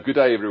Good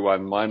day,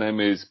 everyone. My name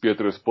is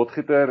Petrus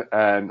Potgieter,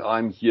 and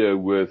I'm here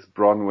with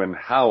Bronwyn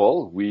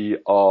Howell. We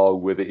are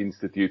with the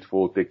Institute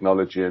for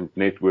Technology and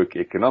Network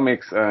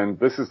Economics, and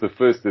this is the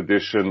first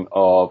edition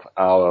of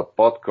our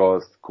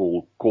podcast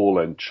called Call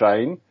and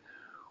Chain.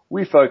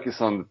 We focus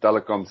on the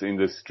telecoms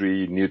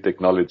industry, new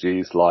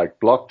technologies like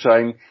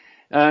blockchain,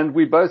 and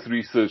we're both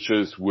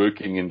researchers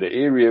working in the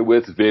area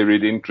with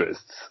varied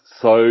interests.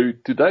 So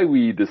today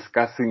we're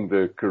discussing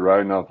the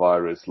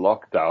coronavirus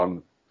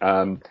lockdown.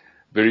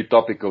 Very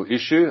topical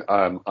issue.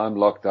 I'm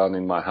locked down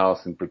in my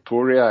house in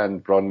Pretoria,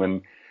 and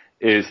Bronwyn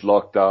is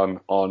locked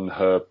down on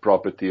her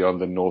property on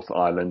the North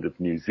Island of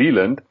New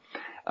Zealand.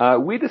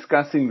 We're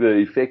discussing the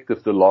effect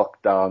of the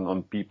lockdown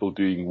on people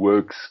doing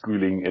work,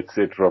 schooling,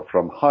 etc.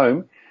 from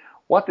home,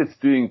 what it's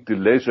doing to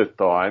leisure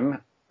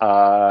time.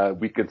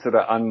 We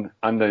consider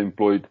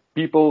underemployed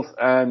peoples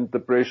and the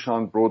pressure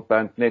on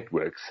broadband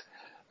networks.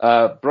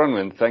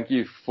 Bronwyn, thank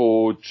you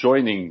for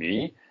joining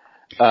me.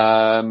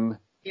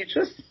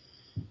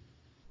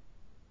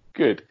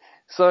 Good.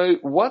 So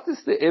what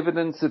is the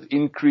evidence of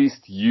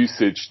increased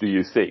usage, do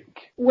you think?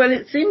 Well,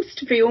 it seems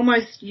to be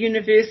almost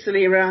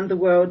universally around the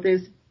world.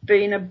 There's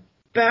been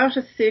about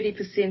a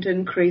 30%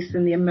 increase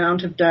in the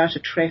amount of data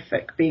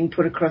traffic being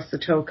put across the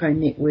telco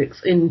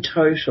networks in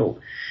total.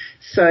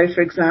 So,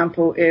 for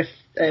example, if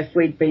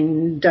we'd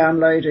been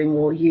downloading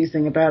or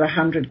using about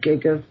 100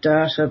 gig of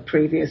data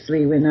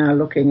previously, we're now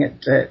looking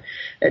at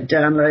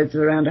downloads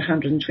of around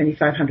 125,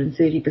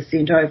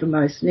 130% over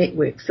most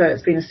networks. So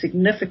it's been a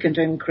significant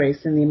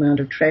increase in the amount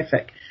of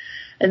traffic.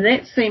 And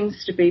that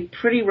seems to be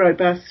pretty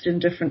robust in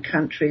different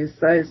countries.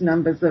 Those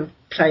numbers have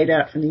played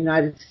out from the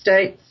United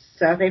States,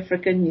 South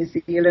Africa, New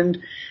Zealand,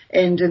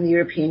 and in the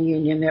European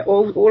Union. Now,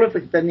 all of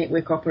the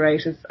network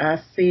operators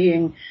are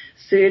seeing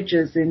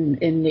surges in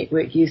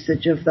network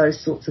usage of those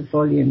sorts of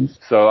volumes.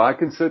 So I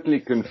can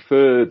certainly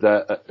confirm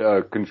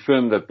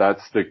that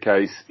that's the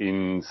case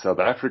in South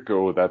Africa,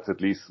 or that's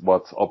at least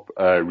what's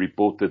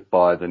reported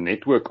by the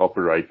network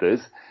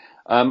operators.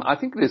 I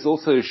think there's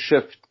also a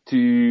shift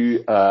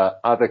to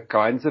other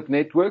kinds of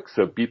networks.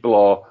 So people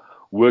are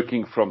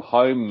working from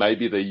home,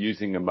 maybe they're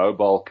using a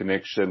mobile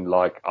connection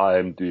like I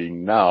am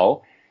doing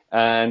now,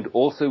 and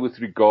also with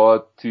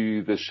regard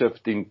to the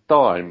shift in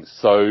time.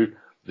 So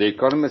The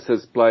Economist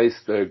has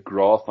placed a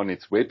graph on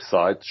its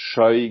website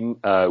showing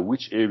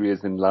which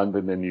areas in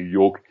London and New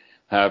York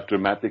have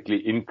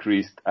dramatically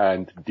increased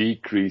and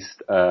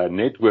decreased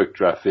network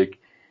traffic,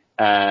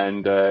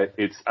 and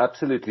it's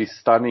absolutely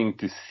stunning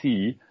to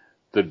see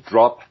the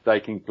drop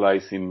taking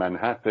place in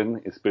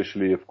Manhattan,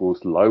 especially, of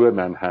course, lower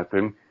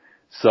Manhattan.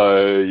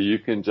 So you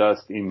can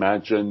just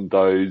imagine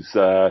those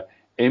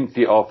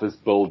empty office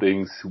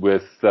buildings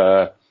with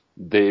their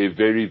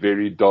very,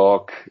 very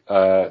dark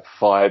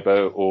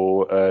fiber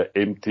or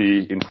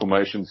empty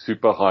information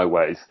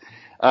superhighways.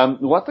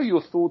 What are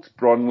your thoughts,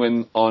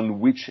 Bronwyn, on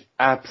which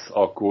apps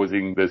are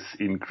causing this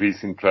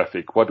increase in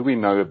traffic? What do we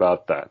know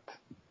about that?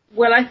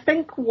 Well, I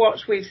think what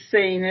we've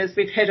seen is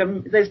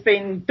there's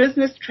been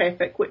business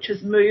traffic which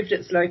has moved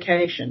its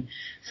location.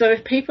 So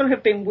if people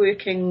have been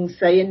working,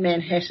 say, in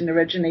Manhattan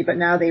originally, but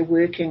now they're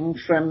working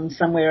from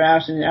somewhere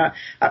out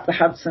up the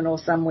Hudson or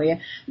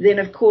somewhere, then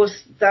of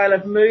course they'll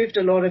have moved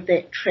a lot of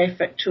that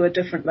traffic to a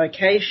different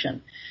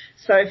location.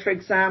 So, for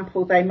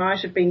example, they might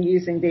have been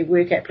using their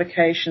work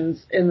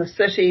applications in the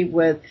city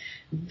with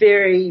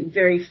very,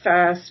 very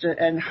fast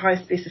and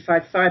high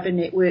specified fibre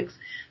networks,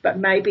 but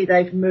maybe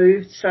they've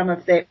moved some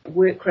of that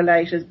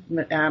work-related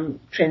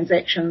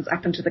transactions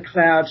up into the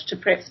cloud to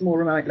perhaps more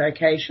remote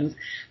locations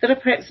that are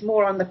perhaps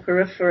more on the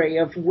periphery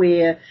of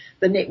where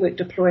the network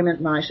deployment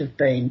might have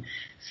been.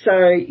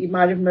 So you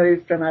might have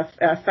moved from a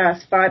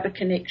fast fibre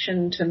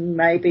connection to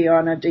maybe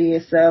on a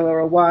DSL or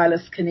a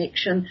wireless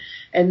connection,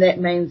 and that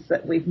means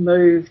that we've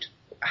moved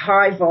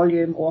high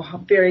volume or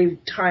very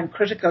time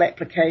critical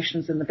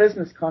applications in the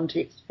business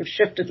context have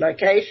shifted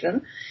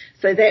location.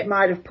 So that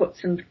might have put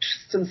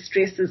some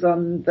stresses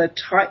on the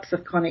types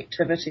of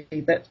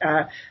connectivity that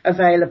are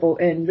available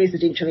in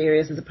residential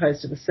areas as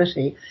opposed to the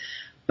city.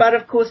 But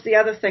of course, the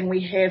other thing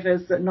we have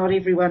is that not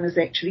everyone is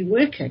actually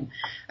working.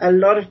 A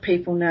lot of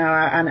people now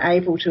are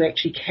unable to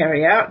actually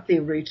carry out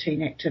their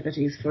routine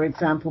activities. For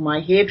example, my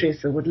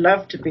hairdresser would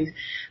love to be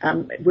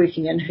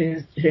working in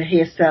her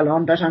hair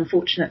salon, but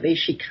unfortunately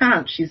she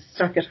can't. She's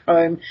stuck at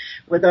home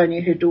with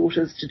only her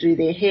daughters to do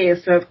their hair.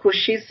 So of course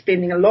she's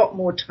spending a lot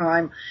more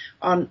time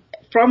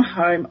from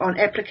home on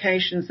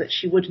applications that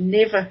she would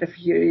never have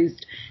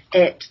used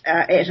in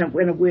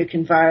a work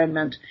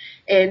environment.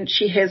 And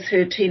she has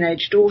her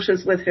teenage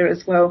daughters with her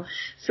as well.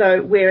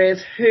 So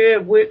whereas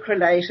her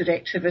work-related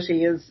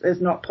activity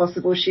is not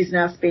possible, she's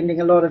now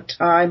spending a lot of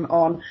time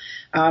on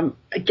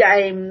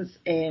games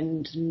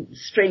and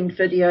streamed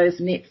videos,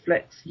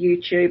 Netflix,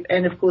 YouTube,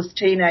 and of course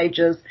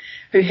teenagers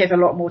who have a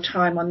lot more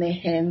time on their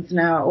hands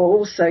now are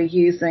also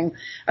using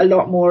a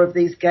lot more of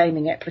these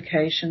gaming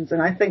applications.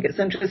 And I think it's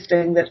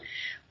interesting that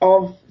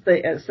of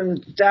some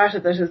data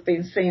that has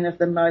been seen of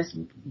the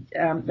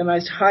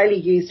most highly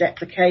used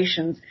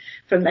applications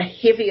from the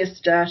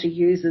heaviest data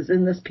users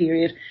in this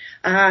period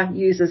are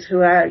users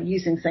who are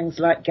using things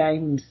like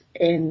games.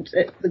 And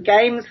the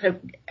games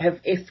have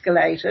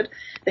escalated.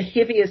 The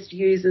heaviest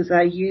users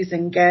are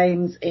using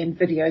games and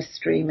video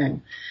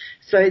streaming.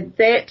 So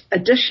that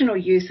additional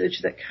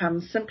usage that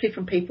comes simply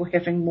from people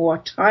having more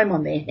time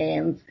on their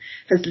hands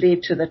has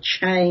led to the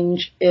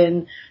change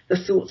in the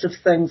sorts of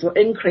things or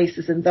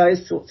increases in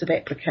those sorts of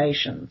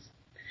applications.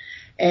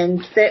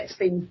 And that's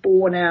been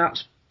borne out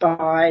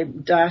by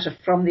data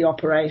from the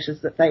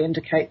operators that they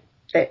indicate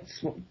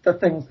that's the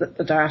things that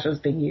the data is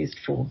being used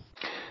for.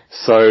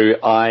 So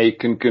I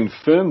can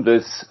confirm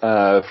this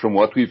from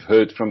what we've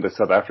heard from the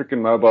South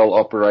African mobile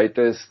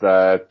operators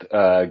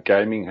that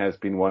gaming has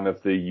been one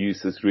of the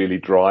uses really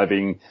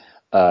driving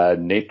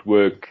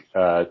network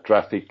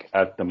traffic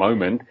at the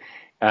moment.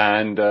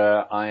 And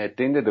I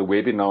attended a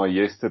webinar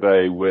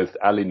yesterday with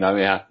Ali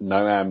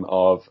Noam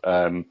of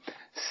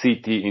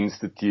CT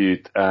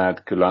Institute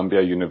at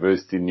Columbia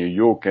University in New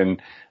York,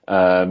 and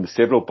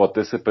several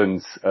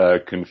participants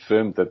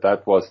confirmed that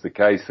that was the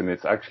case. And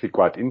it's actually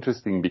quite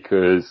interesting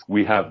because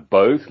we have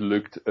both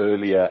looked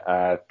earlier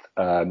at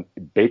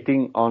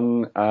betting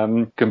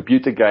on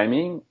computer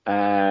gaming,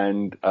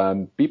 and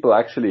people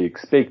actually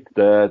expect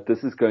that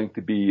this is going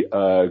to be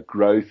a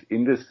growth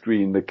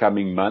industry in the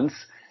coming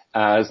months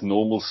as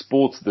normal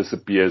sports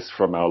disappears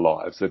from our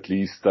lives, at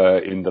least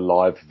in the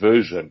live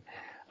version.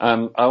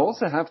 I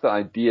also have the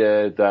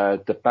idea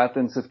that the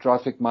patterns of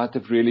traffic might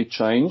have really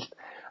changed,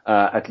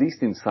 at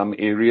least in some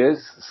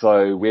areas.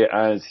 So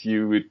whereas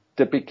you would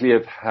typically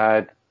have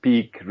had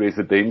peak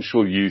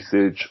residential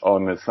usage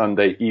on a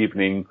Sunday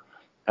evening,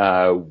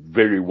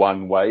 very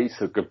one way,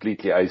 so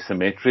completely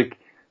asymmetric,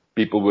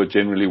 people were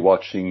generally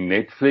watching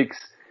Netflix.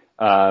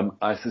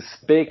 I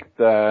suspect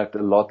that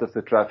a lot of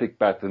the traffic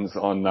patterns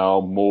are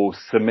now more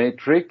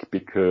symmetric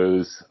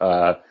because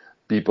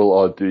people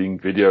are doing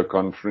video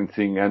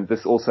conferencing, and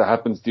this also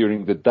happens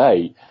during the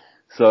day.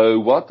 So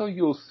what are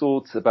your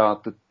thoughts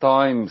about the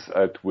times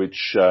at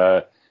which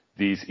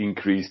these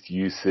increased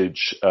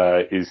usage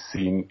is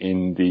seen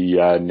in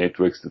the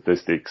network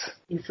statistics?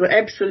 Yes, well,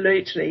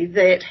 absolutely.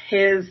 That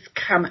has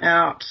come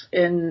out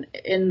in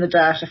the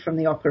data from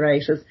the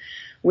operators,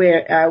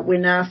 where we're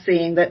now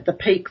seeing that the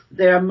peaks,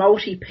 there are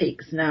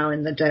multi-peaks now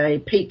in the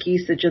day, peak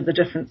usage of the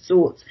different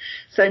sorts.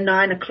 So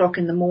 9 o'clock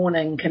in the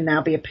morning can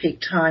now be a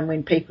peak time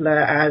when people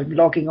are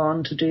logging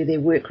on to do their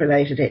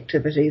work-related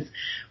activities,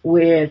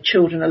 where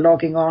children are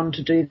logging on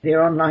to do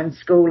their online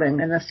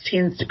schooling, and this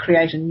tends to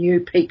create a new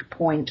peak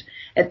point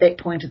at that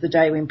point of the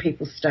day when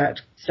people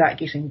start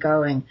getting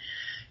going.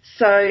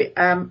 So,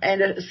 and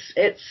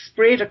it's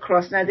spread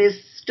across. Now, there's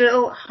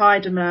still high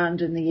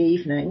demand in the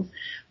evenings,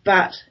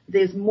 but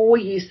there's more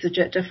usage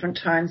at different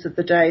times of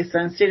the day. So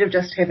instead of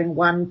just having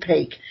one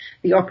peak,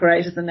 the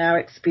operators are now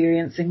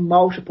experiencing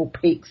multiple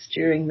peaks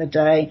during the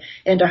day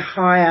and a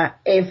higher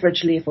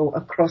average level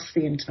across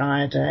the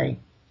entire day.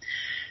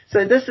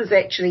 So this has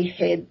actually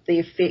had the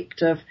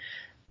effect of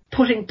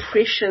putting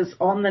pressures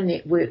on the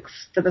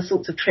networks for the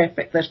sorts of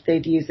traffic that they're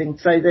using.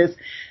 So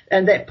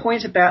and that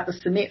point about the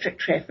symmetric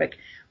traffic,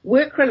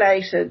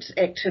 work-related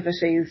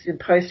activities and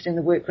posting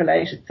the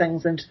work-related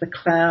things into the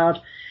cloud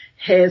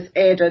has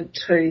added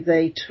to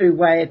the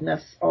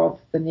two-wayedness of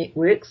the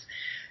networks.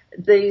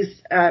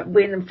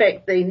 When in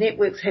fact the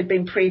networks had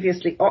been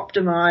previously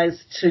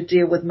optimized to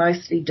deal with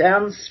mostly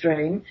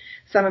downstream,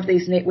 some of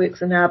these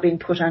networks are now being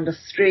put under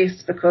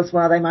stress because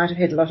while they might have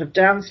had a lot of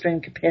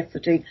downstream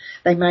capacity,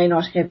 they may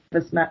not have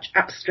as much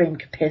upstream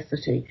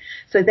capacity.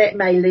 So that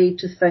may lead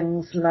to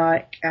things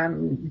like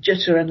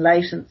jitter and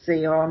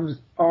latency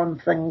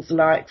on things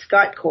like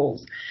Skype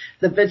calls.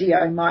 The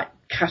video might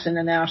cut in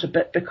and out a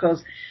bit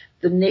because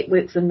the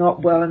networks are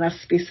not well enough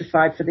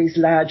specified for these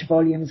large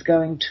volumes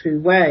going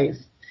two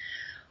ways.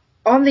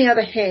 On the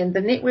other hand, the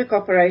network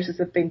operators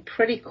have been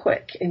pretty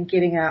quick in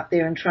getting out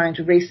there and trying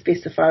to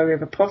re-specify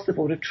wherever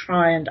possible to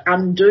try and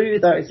undo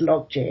those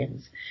log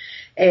jams.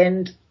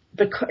 And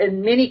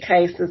in many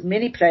places,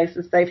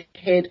 they've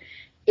had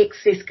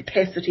excess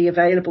capacity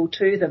available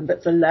to them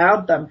that's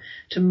allowed them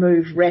to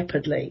move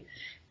rapidly.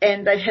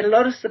 And they've had a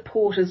lot of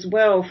support as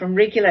well from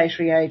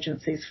regulatory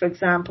agencies. For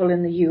example,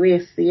 in the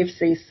US, the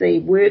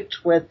FCC worked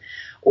with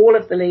all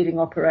of the leading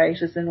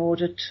operators in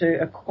order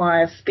to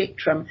acquire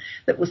spectrum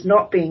that was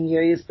not being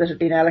used, that had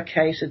been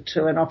allocated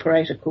to an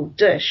operator called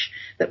Dish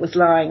that was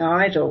lying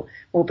idle.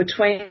 Well,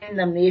 between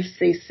them, the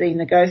FCC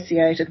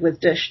negotiated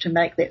with Dish to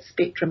make that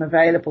spectrum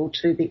available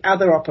to the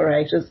other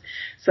operators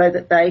so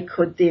that they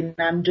could then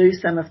undo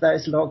some of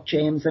those log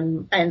jams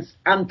and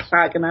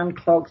unplug and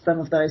unclog some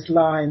of those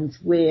lines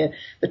where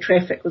the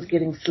traffic was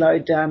getting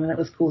slowed down and it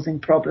was causing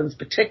problems,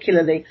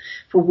 particularly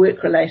for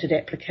work-related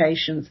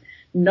applications,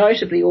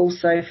 notably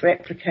also for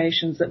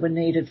applications that were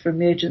needed for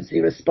emergency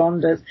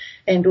responders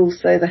and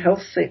also the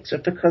health sector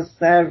because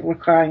they're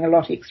requiring a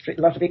lot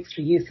of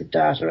extra use of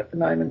data at the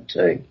moment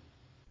too.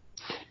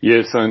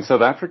 Yeah, so in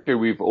South Africa,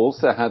 we've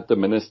also had the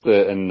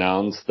minister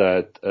announce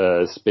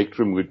that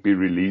spectrum would be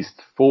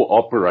released for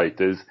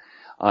operators.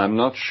 I'm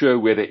not sure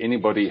whether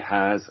anybody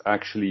has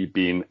actually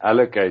been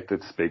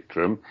allocated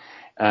spectrum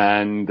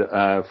and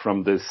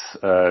from this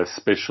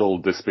special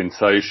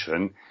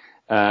dispensation.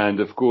 And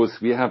of course,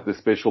 we have the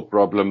special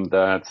problem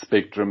that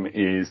spectrum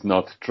is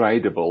not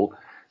tradable.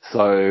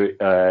 So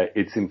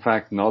it's in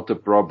fact not a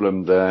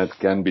problem that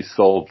can be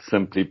solved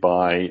simply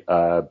by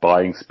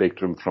buying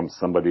spectrum from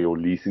somebody or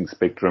leasing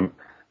spectrum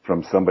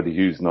from somebody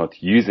who's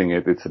not using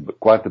it. It's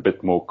quite a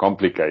bit more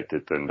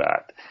complicated than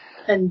that.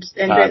 And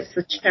that's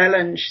the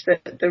challenge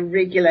that the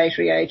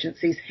regulatory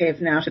agencies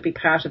have now, to be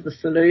part of the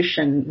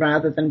solution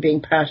rather than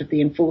being part of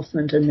the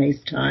enforcement in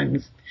these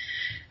times,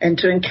 and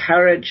to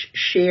encourage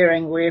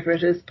sharing wherever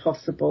it is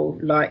possible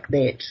like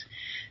that.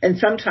 And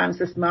sometimes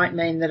this might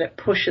mean that it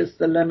pushes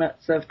the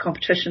limits of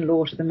competition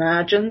law to the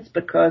margins,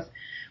 because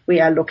we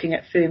are looking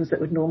at firms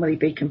that would normally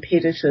be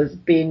competitors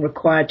being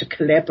required to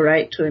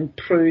collaborate to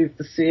improve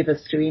the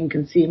service to end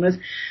consumers.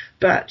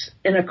 But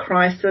in a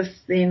crisis,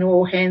 then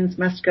all hands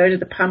must go to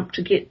the pump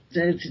to get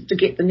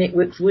the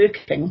networks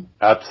working.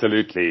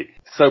 Absolutely.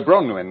 So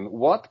Bronwyn,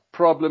 what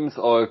problems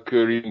are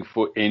occurring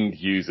for end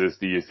users,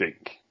 do you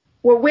think?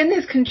 Well, when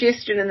there's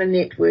congestion in the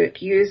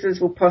network, users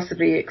will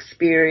possibly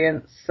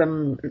experience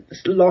some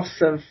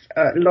loss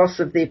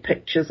of their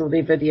pictures or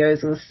their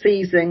videos, or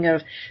seizing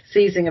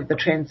of the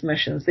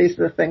transmissions. These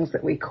are the things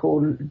that we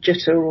call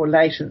jitter or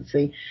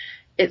latency.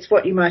 It's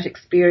what you might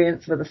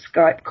experience with a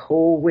Skype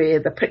call, where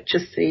the picture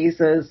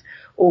seizes,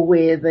 or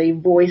where the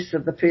voice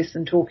of the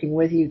person talking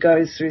with you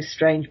goes through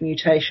strange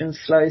mutations,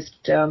 slows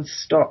down,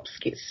 stops,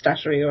 gets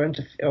stuttery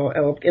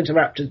or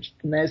interrupted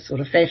in those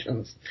sort of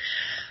fashions.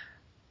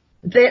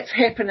 That's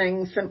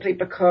happening simply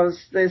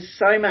because there's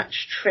so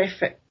much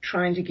traffic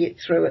trying to get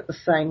through at the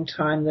same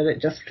time that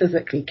it just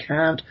physically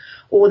can't,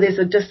 or there's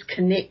a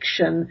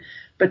disconnection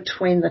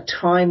between the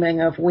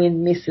timing of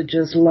when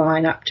messages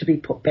line up to be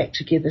put back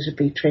together to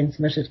be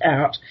transmitted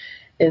out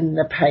in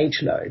the page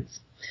loads.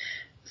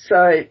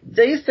 So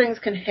these things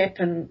can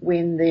happen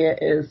when there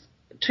is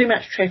too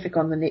much traffic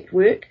on the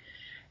network.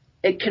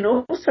 It can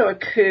also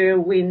occur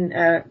when,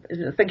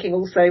 thinking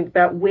also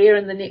about where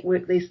in the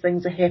network these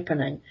things are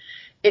happening.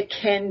 It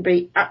can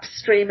be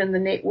upstream in the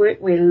network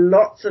where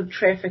lots of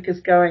traffic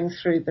is going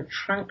through the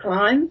trunk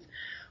lines,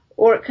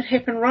 or it could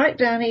happen right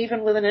down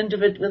even within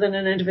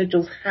an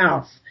individual's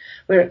house,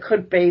 where it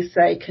could be,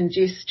 say,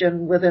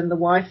 congestion within the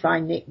Wi-Fi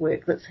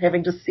network that's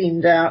having to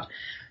send out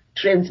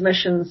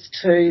transmissions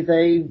to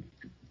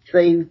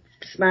the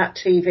smart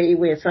TV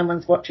where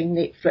someone's watching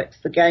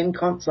Netflix, the game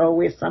console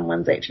where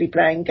someone's actually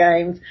playing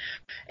games,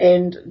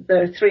 and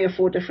the 3 or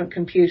 4 different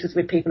computers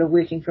where people are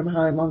working from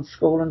home on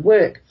school and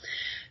work.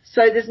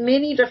 So there's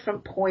many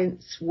different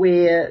points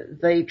where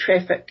the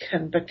traffic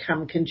can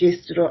become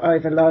congested or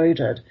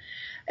overloaded.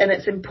 And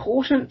it's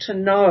important to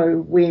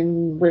know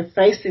when we're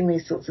facing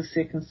these sorts of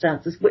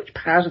circumstances which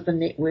part of the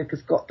network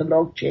has got the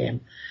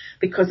logjam.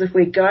 Because if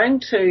we're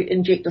going to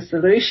inject a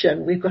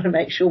solution, we've got to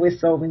make sure we're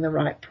solving the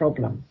right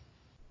problem.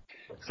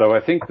 So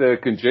I think the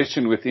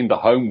congestion within the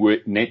home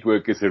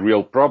network is a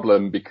real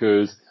problem,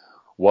 because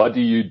what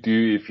do you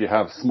do if you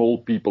have small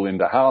people in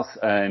the house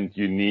and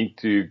you need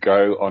to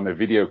go on a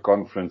video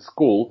conference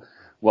call?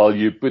 Well,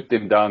 you put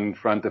them down in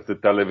front of the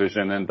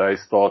television and they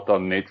start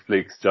on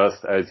Netflix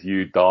just as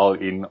you dial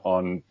in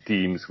on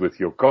Teams with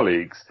your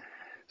colleagues.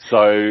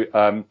 So,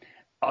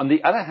 on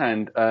the other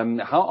hand,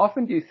 how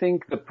often do you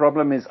think the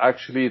problem is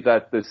actually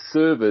that the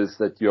servers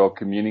that you're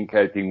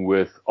communicating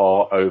with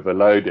are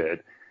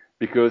overloaded?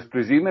 Because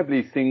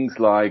presumably things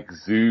like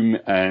Zoom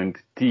and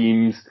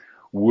Teams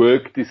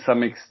work to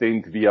some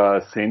extent via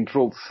a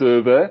central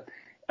server,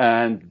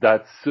 and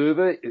that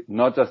server,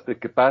 not just the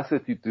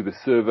capacity to the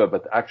server,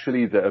 but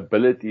actually the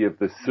ability of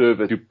the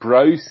server to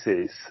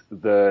process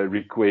the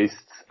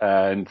requests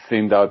and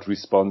send out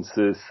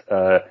responses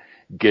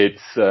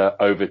gets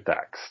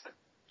overtaxed.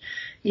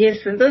 Yes,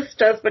 and this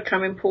does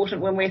become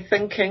important when we're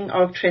thinking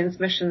of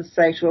transmissions,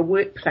 say, to a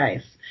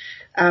workplace.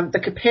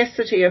 The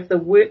capacity of the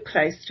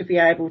workplace to be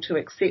able to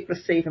accept,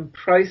 receive and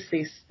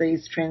process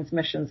these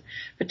transmissions,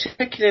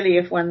 particularly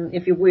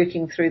if you're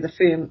working through the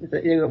firm,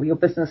 your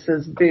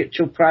business's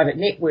virtual private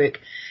network,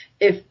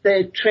 if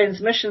the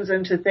transmissions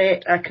into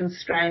that are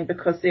constrained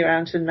because there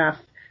aren't enough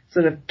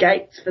sort of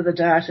gates for the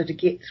data to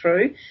get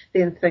through,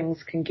 then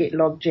things can get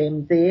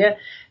log-jammed there.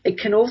 It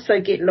can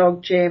also get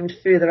log-jammed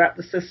further up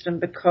the system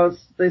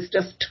because there's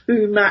just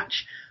too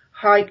much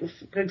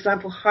for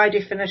example, high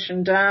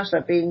definition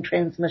data being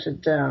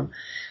transmitted down.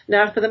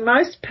 Now, for the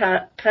most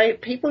part,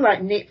 people like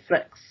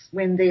Netflix,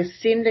 when they're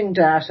sending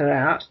data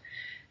out,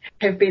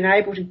 have been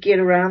able to get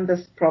around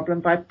this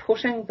problem by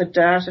putting the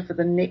data for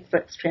the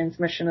Netflix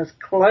transmission as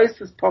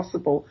close as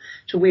possible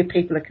to where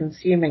people are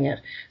consuming it.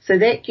 So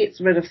that gets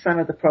rid of some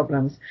of the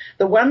problems.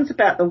 The ones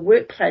about the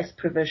workplace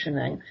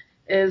provisioning,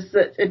 is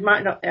that it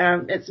might not,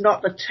 it's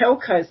not the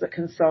telcos that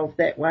can solve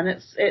that one.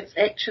 It's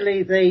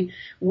actually the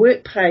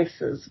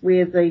workplaces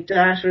where the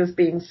data is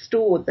being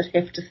stored that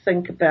have to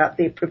think about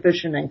their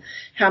provisioning,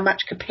 how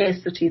much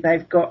capacity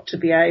they've got to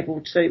be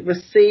able to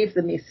receive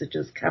the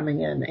messages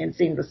coming in and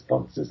send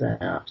responses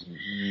out.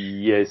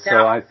 Yes, Now,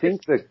 so I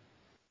think that...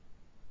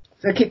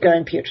 So keep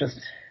going, Petrus.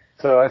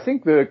 So I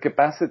think the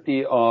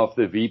capacity of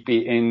the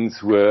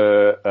VPNs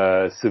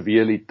were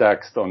severely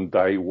taxed on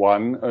day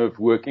one of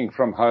working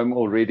from home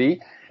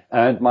already.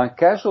 And my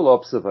casual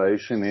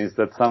observation is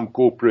that some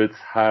corporates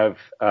have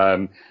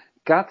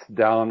cut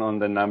down on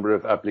the number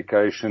of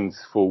applications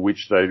for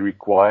which they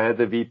require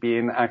the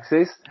VPN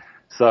access.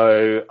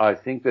 So I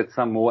think that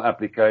some more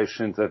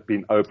applications have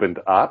been opened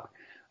up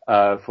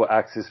for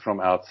access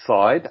from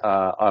outside.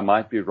 I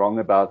might be wrong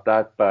about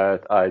that,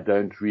 but I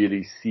don't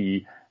really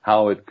see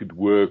how it could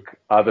work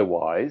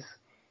otherwise.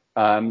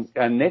 And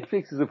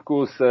Netflix is, of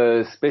course,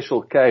 a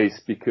special case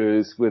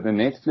because with the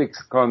Netflix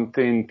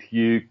content,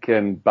 you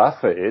can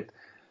buffer it.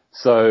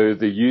 So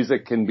the user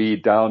can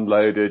be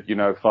downloaded,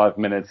 5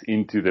 minutes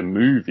into the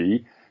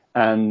movie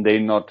and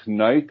then not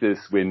notice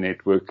when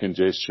network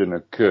congestion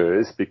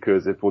occurs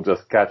because it will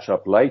just catch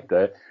up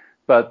later.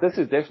 But this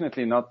is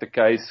definitely not the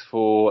case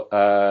for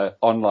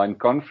online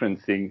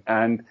conferencing.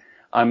 And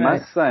I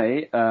must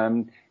say,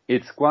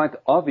 it's quite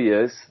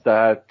obvious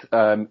that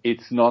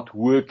it's not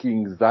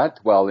working that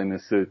well in a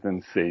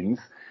certain sense,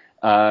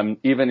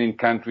 even in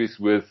countries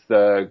with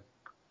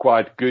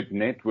quite good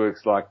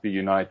networks like the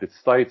United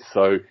States.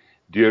 So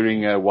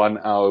during a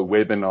 1-hour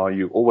webinar,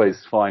 you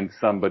always find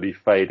somebody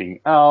fading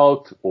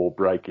out or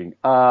breaking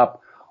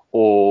up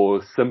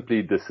or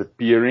simply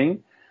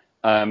disappearing.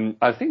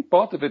 I think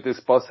part of it is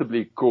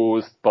possibly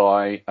caused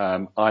by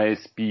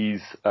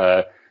ISP's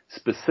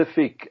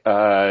specific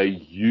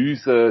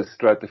user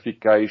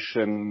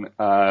stratification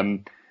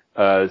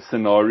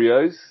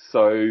scenarios.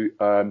 So,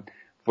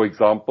 for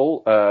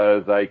example,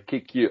 they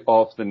kick you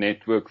off the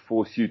network,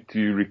 force you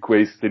to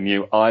request a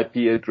new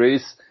IP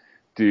address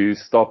to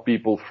stop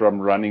people from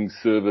running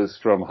servers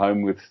from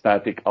home with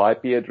static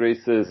IP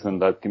addresses,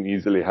 and that can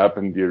easily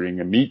happen during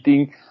a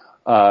meeting,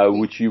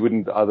 which you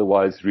wouldn't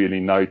otherwise really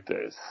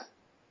notice.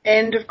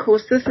 And, of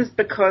course, this is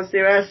because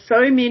there are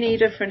so many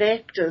different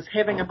actors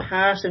having a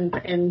part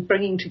in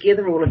bringing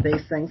together all of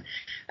these things.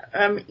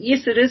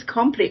 Yes, it is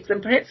complex,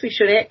 and perhaps we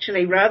should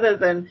actually, rather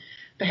than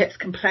perhaps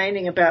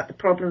complaining about the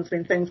problems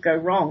when things go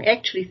wrong,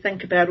 actually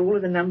think about all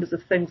of the numbers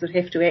of things that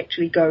have to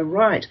actually go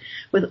right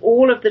with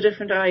all of the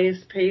different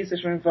ISPs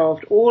that are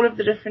involved, all of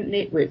the different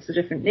networks, the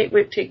different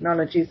network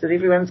technologies that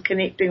everyone's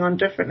connecting on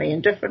differently in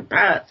different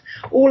parts,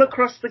 all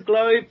across the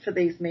globe for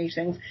these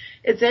meetings.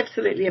 It's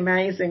absolutely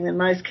amazing in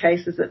most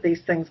cases that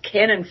these things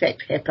can in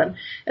fact happen,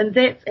 and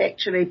that's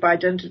actually by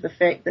dint of the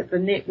fact that the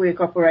network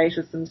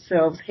operators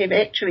themselves have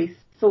actually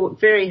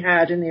thought very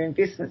hard in their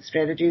investment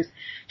strategies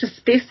to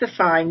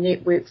specify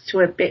networks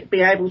to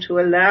be able to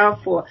allow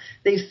for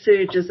these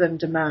surges in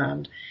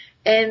demand.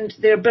 And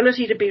their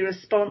ability to be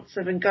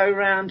responsive and go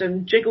around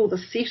and jiggle the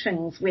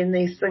settings when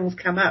these things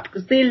come up,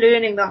 because they're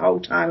learning the whole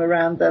time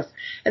around this,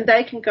 and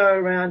they can go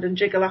around and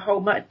jiggle a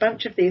whole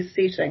bunch of their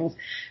settings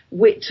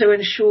to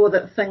ensure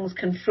that things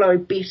can flow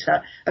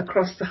better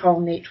across the whole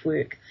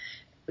network.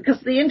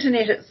 Because the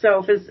internet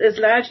itself is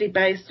largely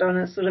based on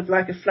a sort of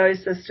like a flow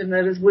system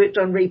that has worked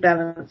on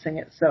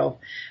rebalancing itself.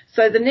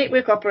 So the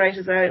network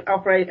operators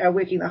are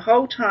working the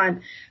whole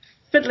time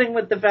fiddling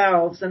with the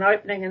valves and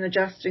opening and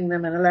adjusting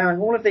them and allowing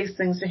all of these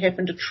things to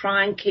happen to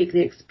try and keep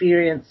the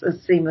experience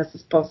as seamless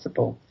as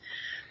possible.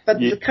 But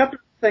there's a couple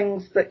of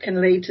things that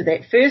can lead to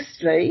that.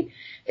 Firstly,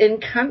 in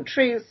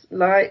countries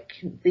like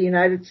the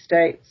United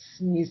States,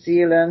 New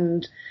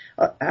Zealand,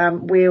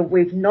 where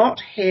we've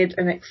not had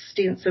an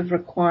extensive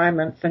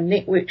requirement for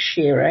network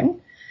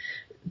sharing,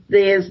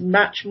 there's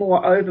much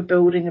more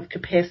overbuilding of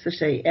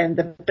capacity, and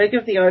the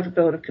bigger the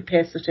overbuild of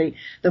capacity,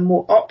 the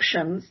more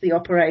options the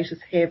operators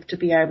have to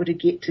be able to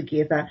get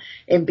together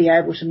and be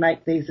able to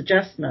make these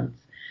adjustments.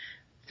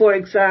 For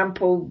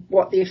example,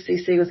 what the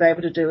FCC was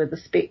able to do with the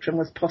spectrum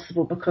was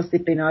possible because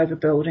they've been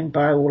overbuilding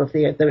by all of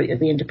the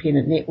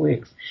independent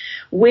networks.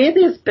 Where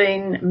there's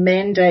been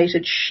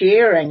mandated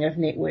sharing of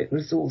network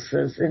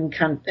resources,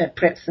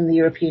 perhaps in the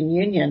European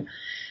Union,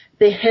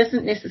 there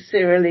hasn't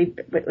necessarily,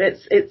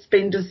 it's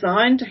been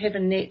designed to have a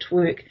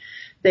network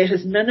that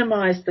has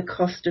minimised the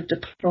cost of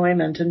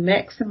deployment and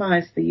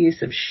maximised the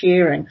use of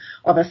sharing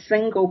of a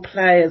single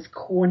player's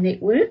core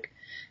network.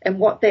 And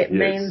what that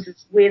means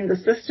is when the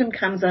system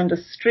comes under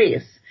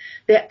stress,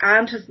 there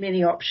aren't as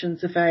many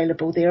options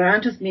available. There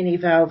aren't as many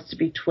valves to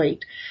be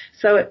tweaked.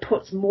 So it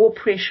puts more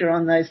pressure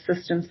on those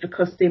systems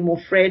because they're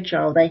more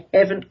fragile. They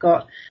haven't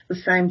got the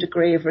same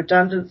degree of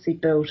redundancy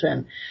built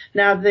in.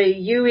 Now, the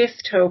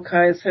US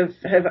telcos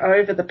have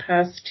over the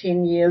past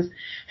 10 years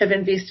have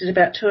invested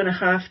about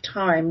 2.5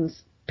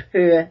 times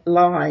per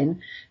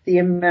line the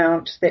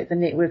amount that the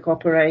network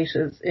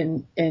operators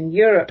in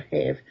Europe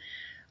have.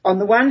 On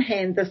the one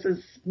hand, this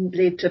has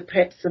led to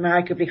perhaps some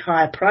arguably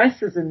higher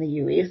prices in the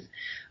US,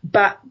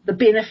 but the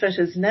benefit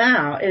is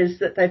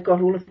that they've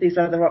got all of these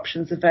other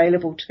options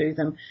available to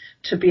them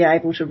to be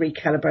able to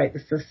recalibrate the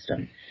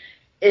system.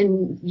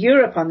 In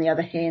Europe, on the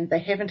other hand, they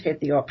haven't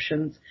had the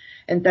options,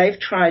 and they've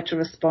tried to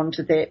respond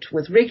to that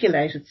with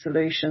regulated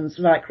solutions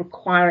like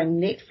requiring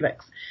Netflix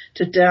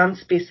to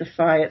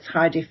down-specify its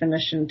high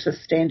definition to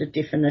standard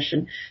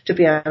definition to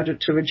be able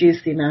to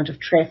reduce the amount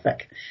of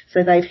traffic.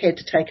 So they've had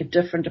to take a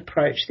different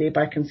approach there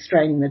by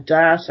constraining the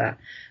data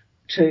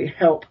to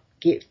help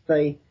get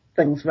the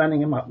things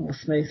running a lot more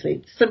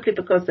smoothly, simply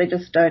because they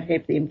just don't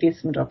have the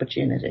investment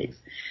opportunities.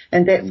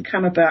 And that's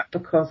come about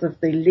because of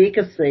the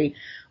legacy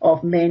of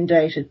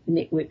mandated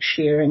network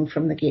sharing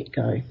from the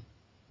get-go.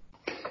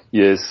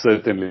 Yes,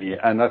 certainly.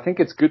 And I think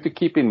it's good to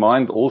keep in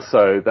mind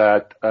also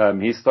that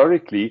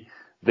historically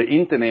the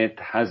internet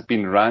has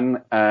been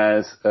run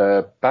as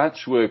a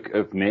patchwork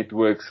of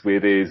networks where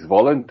there's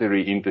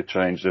voluntary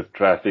interchange of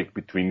traffic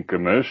between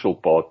commercial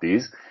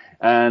parties.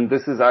 And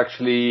this has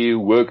actually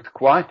worked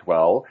quite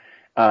well.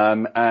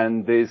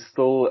 And there's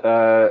still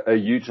a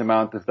huge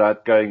amount of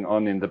that going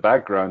on in the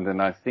background.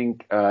 And I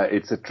think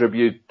it's a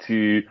tribute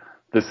to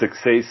the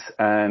success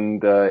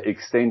and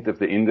extent of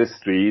the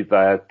industry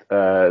that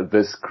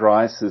this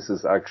crisis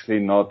has actually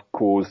not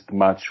caused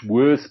much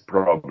worse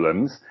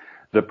problems.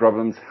 The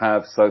problems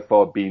have so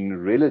far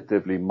been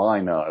relatively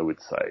minor, I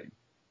would say.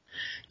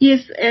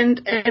 Yes,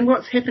 and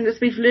what's happened is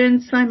we've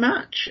learned so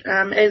much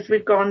as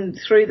we've gone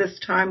through this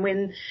time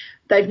when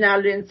they've now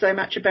learned so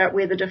much about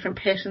where the different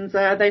patterns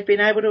are. They've been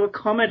able to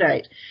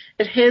accommodate.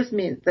 It has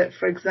meant that,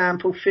 for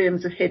example,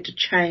 firms have had to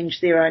change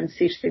their own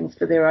settings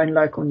for their own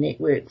local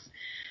networks.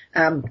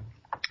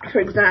 For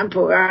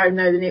example, I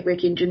know the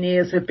network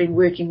engineers have been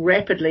working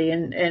rapidly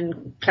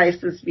in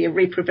places via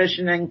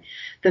reprovisioning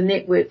the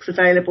networks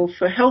available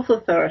for health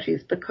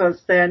authorities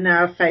because they are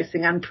now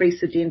facing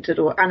unprecedented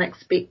or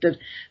unexpected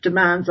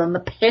demands on the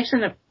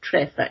pattern of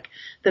traffic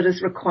that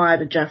has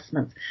required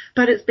adjustments.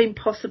 But it's been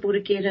possible to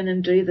get in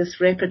and do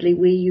this rapidly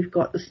where you've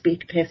got the spare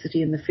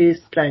capacity in the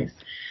first place.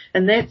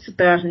 And that's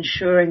about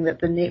ensuring that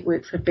the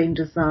networks have been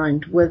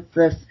designed with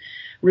this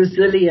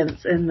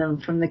resilience in them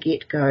from the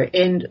get-go.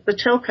 And the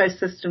telco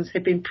systems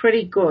have been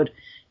pretty good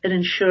at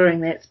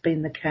ensuring that's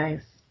been the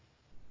case.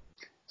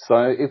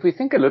 So if we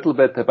think a little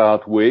bit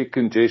about where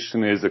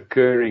congestion is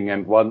occurring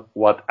and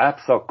what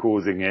apps are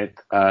causing it,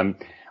 I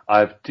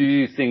have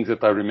two things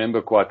that I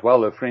remember quite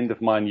well. A friend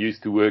of mine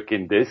used to work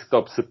in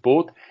desktop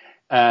support,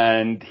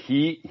 and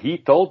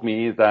he told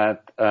me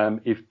that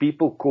if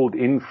people called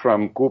in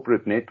from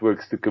corporate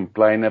networks to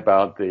complain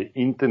about the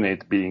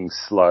internet being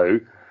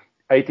slow,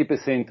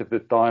 80% of the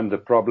time the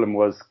problem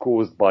was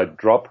caused by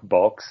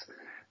Dropbox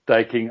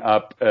taking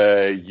up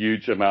a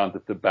huge amount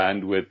of the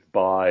bandwidth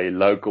by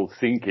local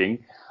syncing.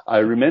 I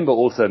remember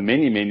also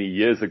many, many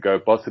years ago,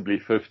 possibly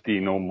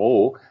 15 or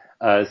more,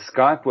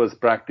 Skype was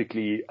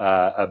practically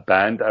a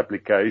banned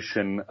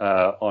application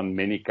on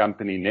many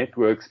company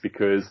networks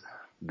because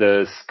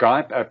the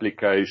Skype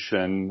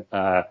application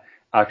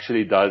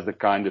actually does the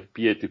kind of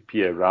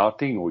peer-to-peer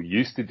routing, or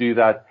used to do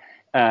that.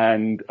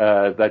 And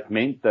that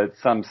meant that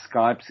some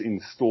Skypes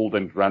installed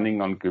and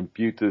running on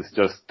computers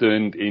just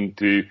turned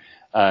into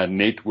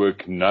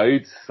network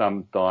nodes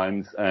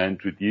sometimes and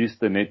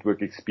reduced the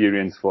network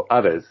experience for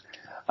others.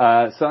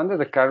 So under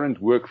the current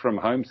work from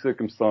home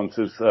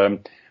circumstances,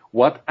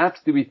 what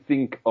apps do we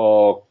think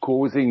are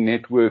causing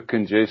network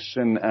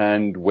congestion,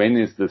 and when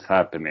is this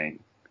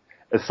happening?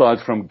 Aside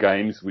from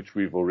games, which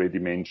we've already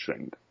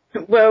mentioned.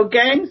 Well,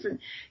 games and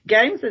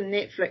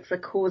Netflix are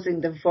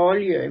causing the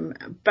volume,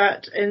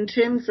 but in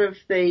terms of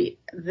the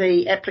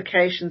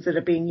applications that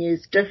are being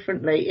used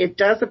differently, it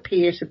does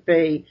appear to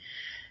be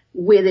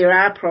where there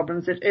are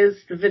problems. It is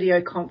the video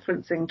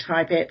conferencing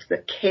type apps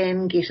that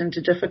can get into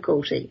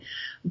difficulty.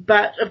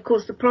 But of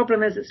course the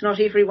problem is it's not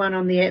everyone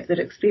on the app that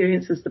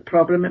experiences the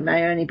problem. It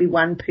may only be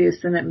one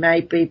person. It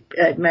may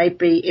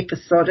be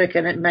episodic,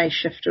 and it may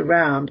shift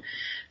around.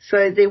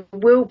 So there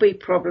will be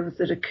problems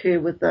that occur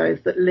with those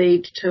that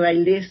lead to a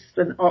less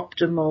than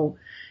optimal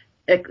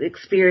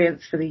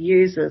experience for the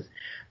users.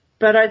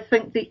 But I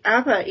think the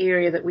other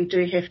area that we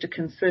do have to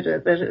consider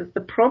that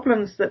the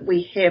problems that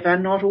we have are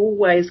not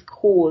always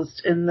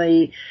caused in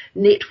the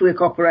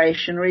network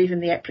operation or even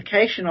the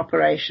application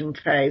operation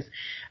phase.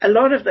 A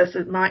lot of this,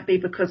 it might be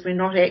because we're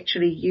not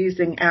actually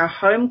using our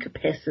home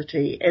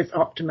capacity as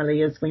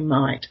optimally as we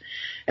might.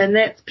 And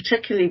that's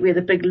particularly where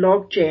the big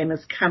logjam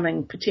is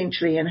coming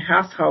potentially in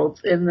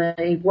households in the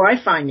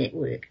Wi-Fi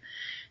network.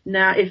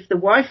 Now, if the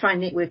Wi-Fi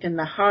network in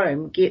the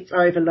home gets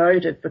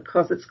overloaded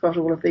because it's got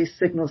all of these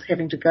signals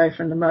having to go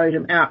from the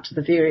modem out to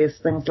the various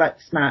things like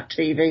the smart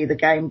TV, the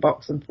game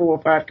box, and 4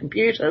 or 5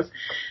 computers,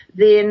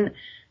 then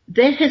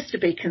that has to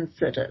be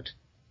considered.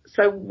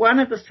 So one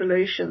of the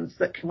solutions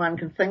that one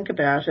can think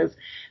about is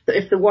that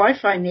if the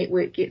Wi-Fi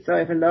network gets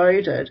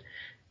overloaded,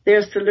 there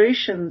are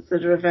solutions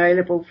that are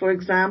available. For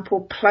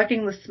example,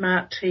 plugging the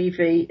smart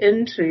TV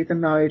into the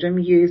modem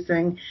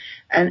using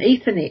an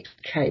Ethernet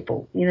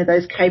cable. You know,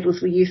 those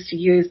cables we used to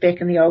use back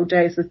in the old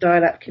days with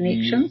dial-up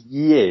connections?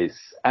 Yes,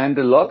 and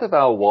a lot of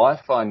our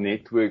Wi-Fi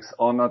networks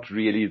are not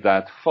really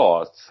that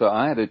fast. So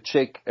I had to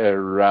check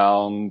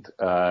around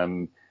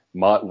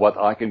what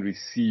I can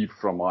receive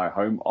from my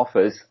home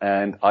office,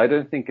 and I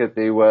don't think that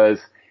there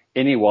was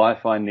any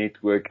Wi-Fi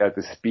network at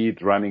a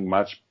speed running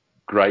much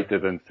greater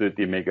than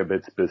 30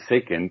 megabits per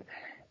second.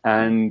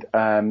 And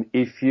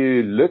if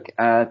you look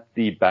at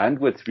the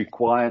bandwidth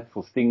required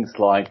for things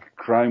like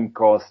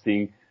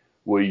Chromecasting,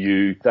 where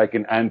you take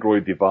an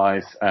Android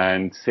device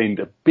and send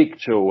a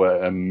picture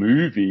or a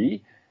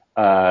movie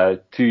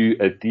to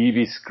a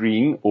TV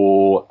screen,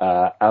 or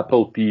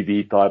Apple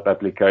TV type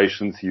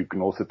applications, you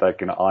can also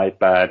take an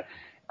iPad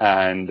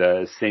and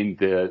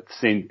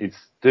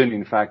turn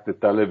in fact the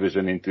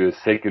television into a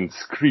second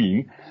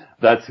screen.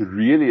 That's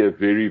really a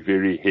very,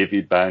 very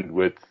heavy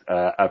bandwidth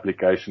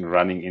application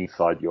running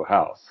inside your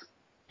house.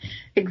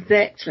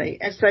 Exactly.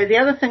 And so the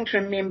other thing to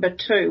remember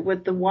too,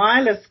 with the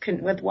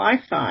with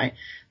Wi-Fi,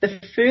 the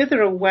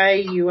further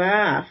away you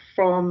are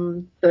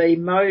from the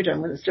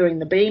modem when it's doing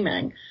the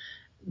beaming,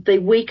 the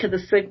weaker the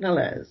signal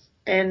is.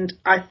 And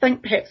I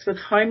think perhaps with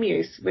home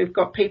use, we've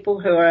got people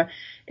who are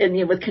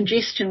with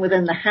congestion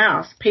within the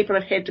house. People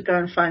have had to go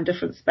and find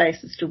different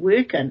spaces to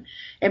work in.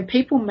 And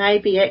people may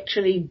be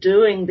actually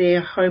doing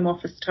their home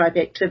office type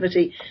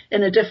activity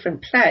in a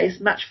different place,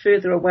 much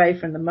further away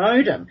from the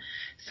modem.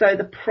 So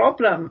the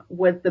problem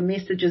with the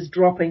messages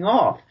dropping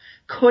off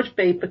could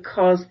be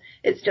because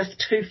it's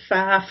just too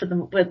far for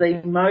with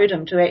the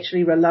modem to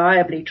actually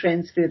reliably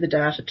transfer the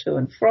data to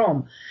and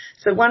from.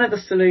 So one of the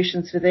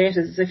solutions for that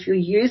is if you're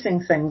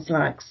using things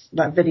like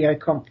video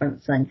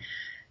conferencing,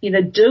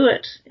 do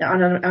it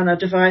on a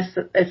device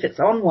that, if it's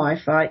on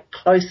Wi-Fi,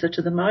 closer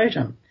to the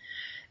modem.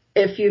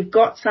 If you've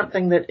got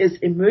something that is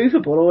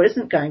immovable or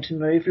isn't going to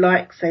move,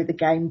 like, say, the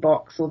game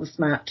box or the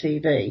smart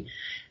TV,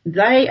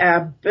 they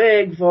are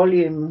big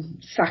volume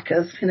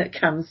suckers when it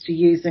comes to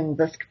using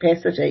this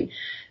capacity.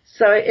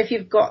 So if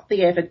you've got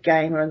the avid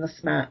gamer and the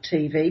smart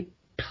TV,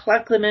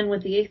 plug them in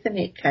with the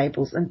Ethernet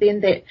cables, and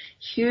then that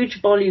huge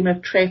volume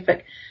of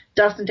traffic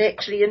doesn't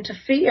actually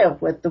interfere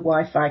with the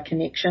Wi-Fi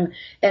connection,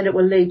 and it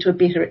will lead to a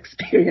better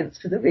experience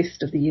for the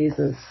rest of the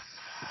users.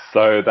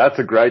 So that's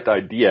a great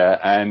idea,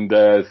 and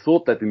a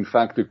thought that in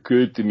fact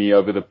occurred to me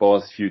over the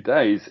past few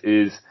days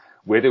is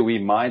whether we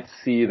might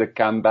see the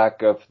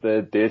comeback of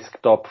the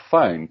desktop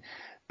phone,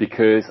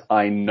 because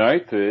I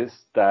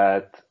noticed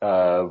that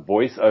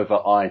voice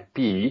over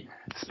IP,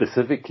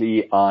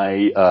 specifically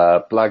I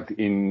plugged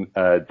in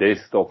a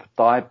desktop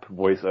type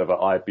voice over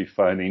IP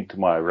phone into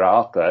my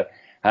router,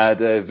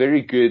 had a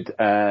very good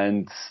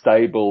and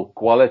stable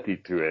quality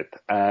to it.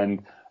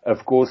 And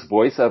of course,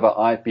 voice over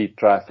IP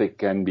traffic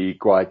can be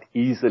quite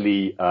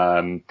easily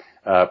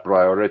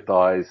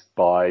prioritized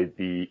by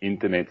the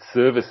internet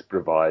service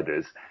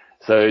providers.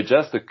 So it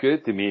just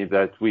occurred to me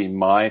that we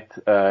might,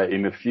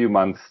 in a few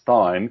months'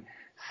 time,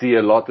 see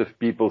a lot of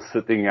people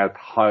sitting at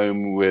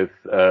home with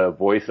a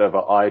voice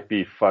over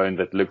IP phone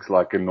that looks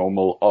like a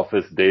normal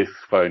office desk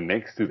phone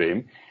next to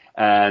them.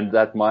 And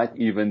that might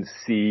even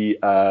see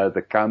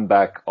the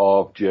comeback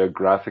of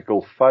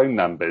geographical phone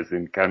numbers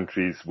in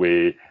countries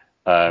where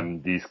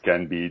these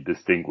can be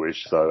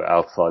distinguished, so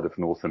outside of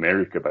North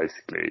America,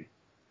 basically.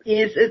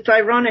 Yes, it's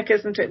ironic,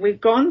 isn't it? We've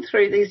gone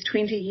through these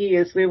 20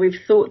 years where we've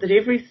thought that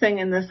everything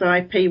in this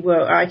IT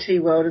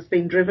world has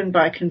been driven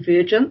by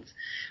convergence,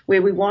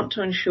 where we want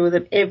to ensure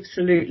that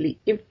absolutely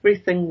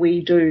everything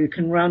we do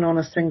can run on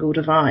a single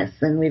device.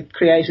 And we've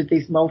created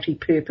these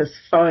multi-purpose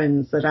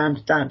phones that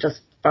aren't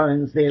just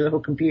phones, they're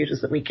little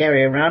computers that we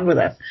carry around with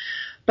us.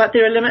 But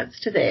there are limits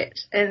to that,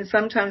 and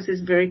sometimes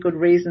there's very good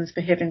reasons for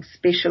having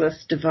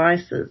specialist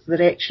devices that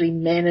actually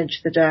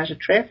manage the data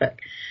traffic.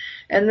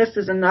 And this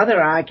is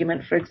another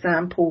argument, for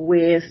example,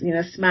 where,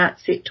 smart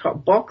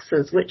set-top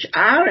boxes, which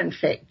are in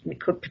fact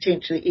could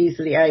potentially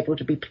easily able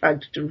to be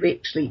plugged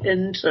directly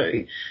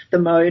into the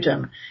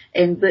modem,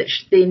 and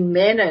which then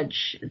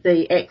manage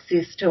the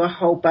access to a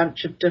whole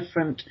bunch of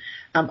different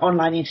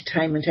online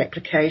entertainment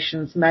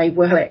applications, may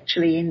well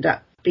actually end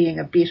up being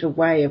a better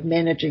way of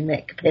managing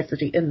that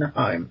capacity in the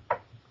home.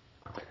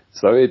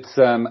 So it's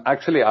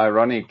actually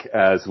ironic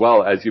as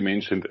well, as you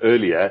mentioned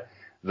earlier,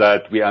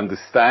 that we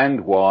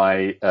understand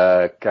why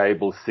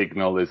cable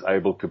signal is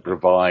able to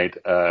provide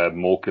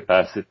more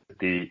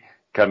capacity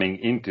coming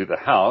into the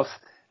house,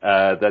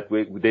 that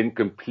we then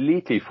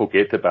completely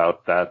forget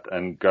about that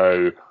and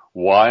go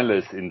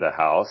wireless in the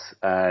house,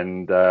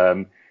 and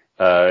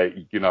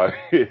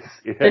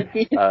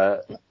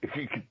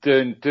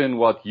turn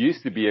what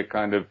used to be a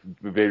kind of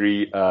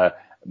very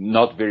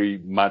not very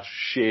much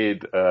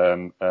shared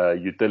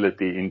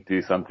utility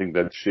into something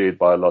that's shared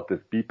by a lot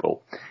of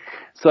people.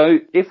 So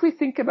if we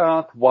think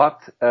about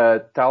what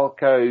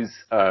telcos,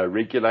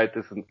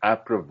 regulators and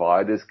app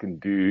providers can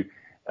do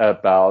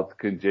about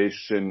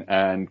congestion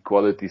and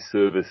quality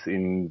service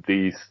in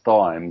these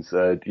times,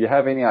 do you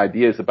have any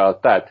ideas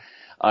about that?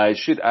 I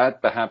should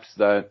add perhaps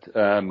that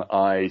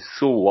I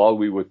saw while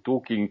we were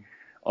talking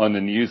on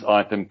a news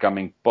item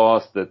coming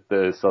past that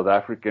the South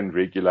African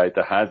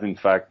regulator has in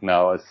fact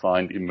now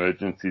assigned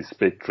emergency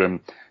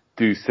spectrum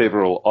to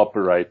several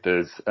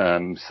operators.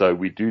 So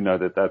we do know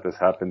that that has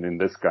happened in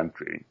this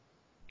country.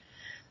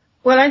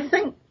 Well, I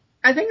think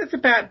it's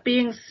about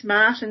being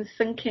smart and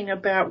thinking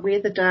about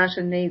where the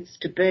data needs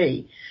to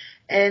be.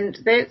 And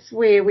that's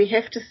where we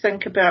have to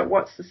think about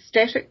what's the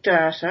static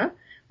data,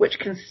 which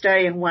can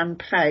stay in one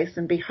place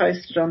and be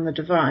hosted on the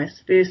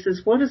device,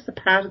 versus what is the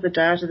part of the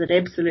data that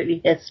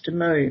absolutely has to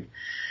move.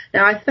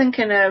 Now, I think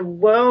in a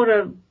world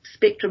of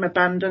spectrum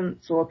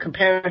abundance or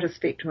comparative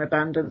spectrum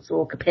abundance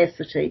or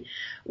capacity,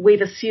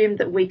 we've assumed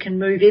that we can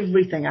move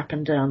everything up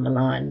and down the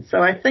line.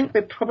 So I think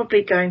we're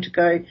probably going to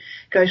go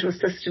to a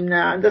system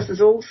now, and this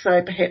is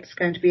also perhaps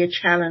going to be a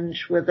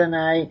challenge within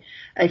a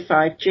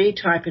 5G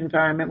type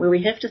environment where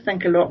we have to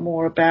think a lot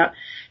more about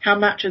how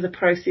much of the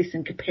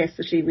processing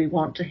capacity we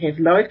want to have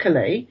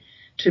locally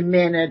to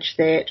manage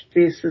that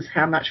versus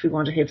how much we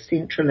want to have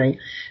centrally,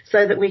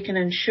 so that we can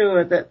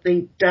ensure that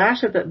the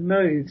data that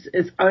moves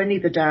is only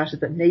the data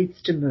that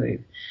needs to move.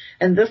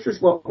 And this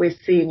is what we're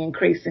seeing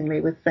increasingly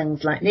with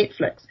things like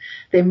Netflix.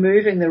 They're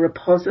moving the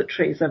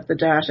repositories of the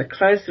data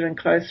closer and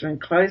closer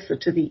and closer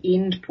to the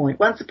end point.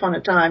 Once upon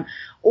a time,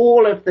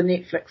 all of the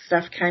Netflix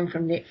stuff came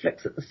from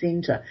Netflix at the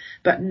centre.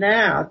 But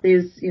now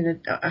there's,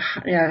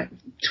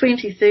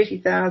 20,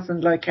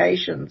 30,000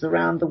 locations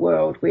around the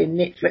world where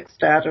Netflix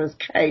data is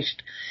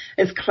cached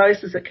as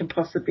close as it can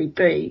possibly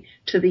be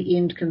to the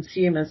end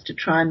consumers to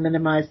try and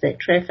minimise that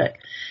traffic.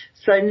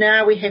 So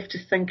now we have to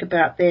think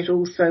about that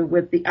also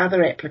with the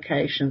other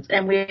applications.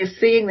 And we're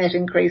seeing that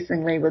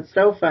increasingly with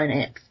cell phone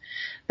apps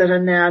that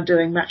are now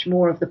doing much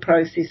more of the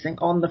processing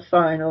on the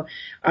phone, or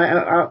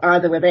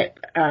either with app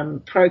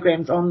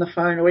programs on the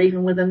phone or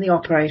even within the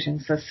operating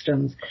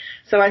systems.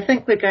 So I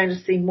think we're going to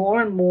see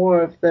more and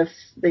more of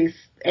these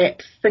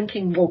apps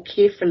thinking more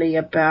carefully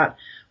about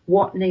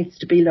what needs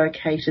to be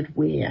located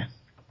where.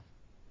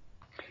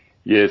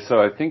 Yeah, so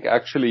I think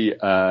actually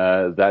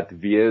that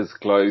veers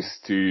close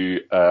to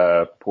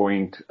a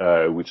point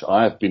which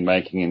I have been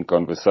making in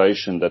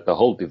conversation, that the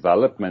whole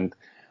development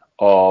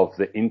of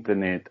the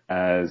internet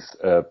as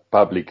a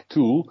public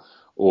tool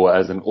or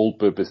as an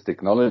all-purpose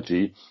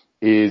technology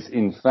is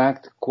in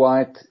fact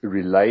quite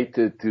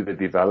related to the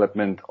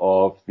development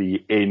of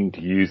the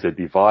end-user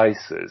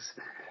devices.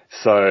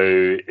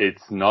 So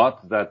it's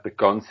not that the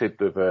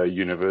concept of a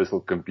universal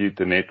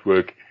computer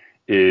network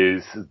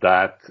is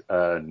that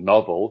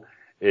novel.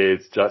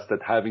 It's just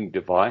that having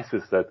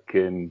devices that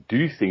can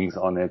do things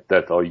on it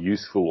that are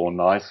useful or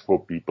nice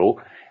for people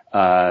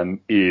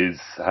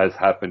has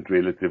happened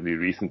relatively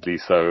recently.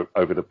 So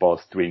over the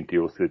past 20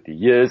 or 30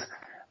 years,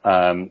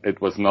 it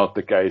was not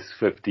the case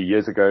 50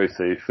 years ago.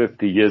 So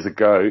 50 years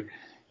ago,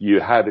 you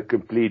had a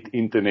complete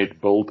internet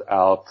built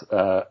out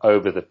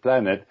over the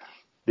planet.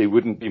 There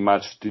wouldn't be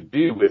much to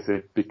do with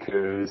it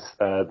because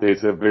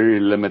there's a very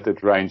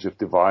limited range of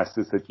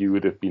devices that you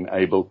would have been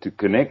able to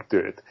connect to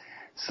it.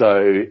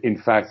 So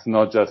in fact,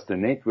 not just the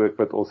network,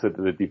 but also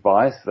the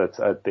device that's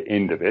at the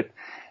end of it.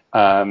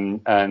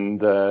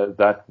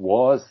 That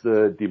was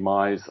the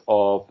demise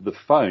of the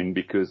phone,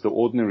 because the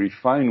ordinary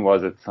phone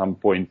was at some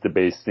point the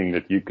best thing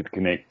that you could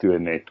connect to a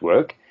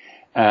network.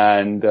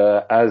 And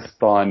as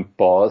time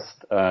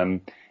passed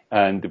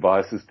and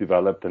devices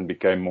developed and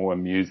became more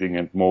amusing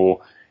and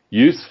more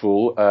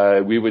useful,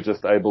 we were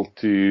just able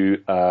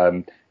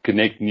to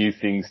connect new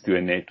things to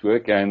a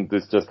network, and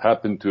this just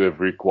happened to have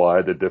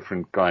required a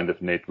different kind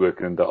of network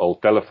than the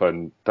old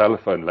telephone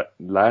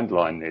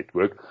landline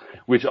network,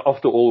 which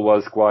after all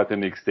was quite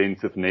an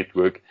extensive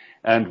network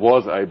and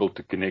was able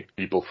to connect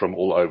people from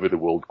all over the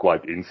world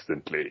quite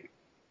instantly.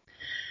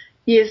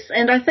 Yes,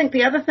 and I think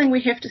the other thing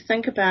we have to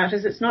think about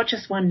is it's not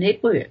just one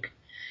network.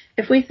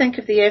 If we think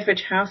of the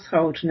average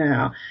household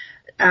now,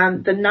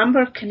 the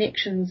number of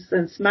connections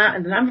and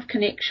the number of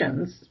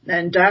connections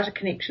and data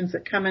connections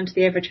that come into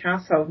the average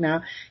household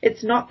now,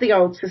 it's not the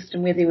old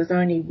system where there was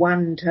only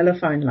one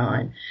telephone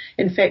line.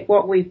 In fact,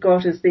 what we've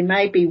got is there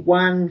may be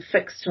one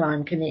fixed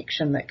line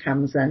connection that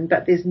comes in,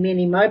 but there's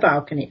many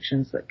mobile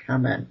connections that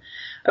come in.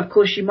 Of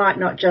course, you might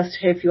not just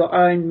have your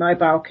own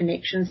mobile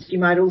connections. You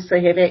might also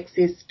have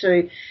access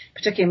to,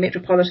 particularly in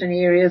metropolitan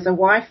areas, a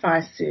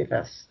Wi-Fi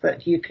service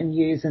that you can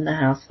use in the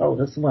household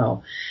as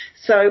well.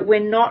 So we're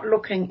not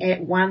looking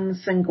at one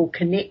single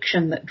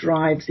connection that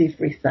drives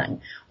everything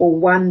or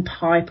one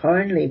pipe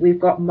only. We've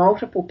got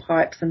multiple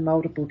pipes and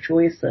multiple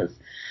choices.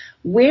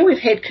 Where we've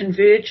had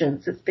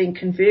convergence, it's been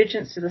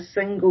convergence to the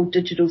single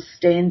digital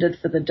standard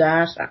for the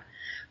data.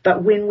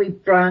 But when we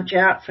branch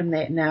out from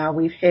that now,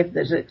 we've had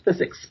this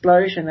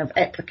explosion of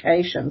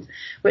applications,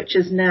 which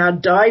is now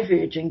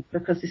diverging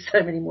because there's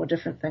so many more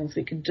different things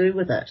we can do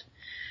with it.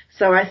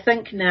 So I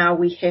think now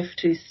we have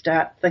to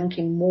start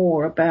thinking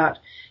more about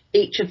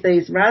each of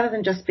these, rather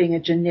than just being a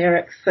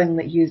generic thing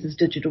that uses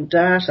digital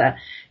data,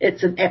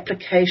 it's an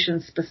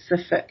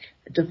application-specific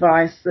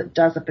device that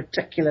does a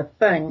particular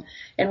thing,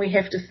 and we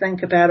have to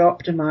think about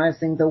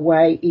optimizing the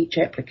way each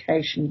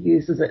application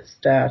uses its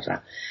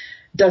data.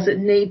 Does it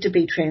need to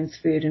be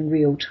transferred in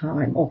real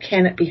time, or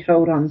can it be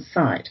held on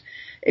site?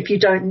 If you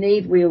don't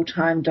need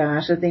real-time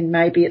data, then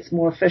maybe it's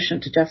more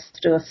efficient to just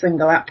do a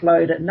single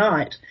upload at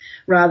night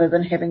rather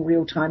than having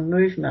real-time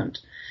movement.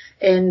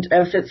 And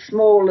if it's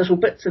small little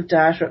bits of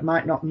data, it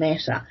might not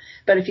matter.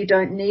 But if you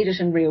don't need it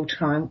in real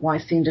time, why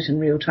send it in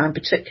real time,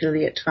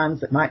 particularly at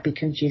times that might be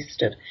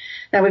congested?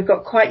 Now, we've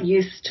got quite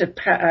used to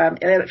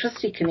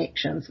electricity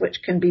connections,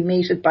 which can be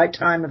metered by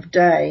time of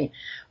day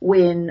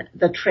when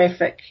the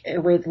traffic,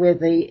 where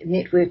the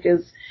network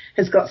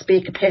has got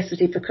spare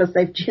capacity because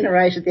they've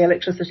generated the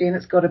electricity and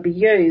it's got to be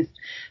used.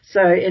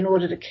 So in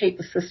order to keep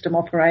the system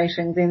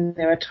operating, then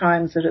there are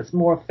times that it's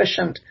more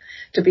efficient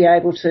to be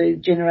able to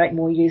generate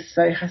more use.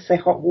 So say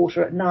hot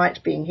water at night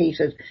being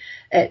heated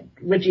at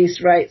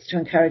reduced rates to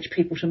encourage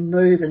people to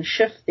move and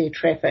shift their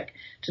traffic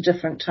to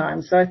different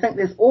times. So I think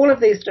there's all of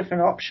these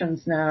different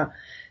options now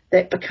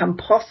that become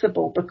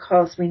possible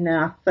because we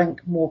now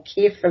think more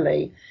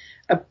carefully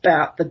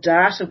about the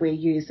data we're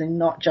using,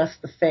 not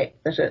just the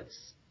fact that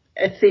it's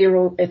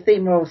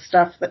ephemeral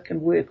stuff that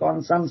can work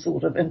on some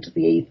sort of into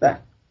the ether.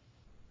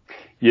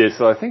 Yes,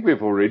 so I think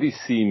we've already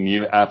seen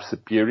new apps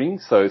appearing.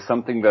 So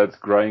something that's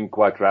growing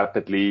quite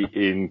rapidly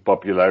in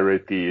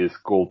popularity is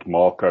called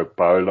Marco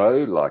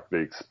Polo, like the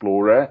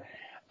Explorer.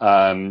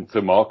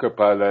 So Marco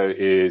Polo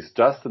is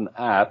just an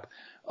app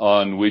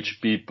on which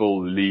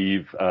people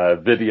leave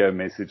video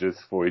messages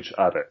for each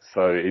other.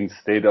 So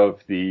instead of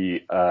the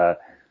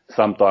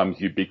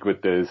sometimes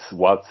ubiquitous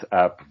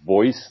WhatsApp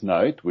voice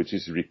note, which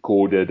is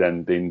recorded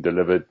and then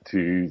delivered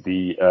to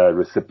the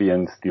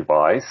recipient's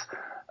device,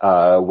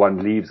 one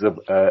leaves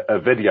a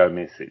video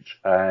message.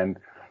 And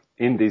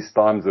in these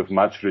times of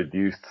much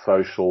reduced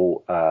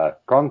social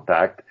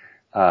contact,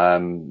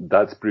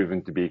 that's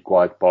proven to be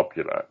quite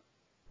popular.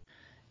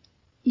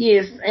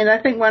 Yes, and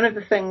I think one of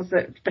the things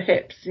that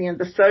perhaps,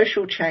 the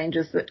social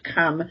changes that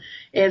come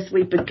as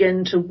we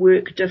begin to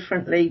work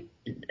differently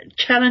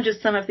challenges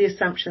some of the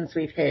assumptions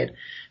we've had.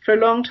 For a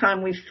long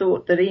time we've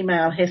thought that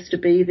email has to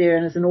be there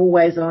and is an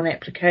always-on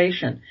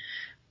application.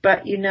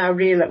 But we now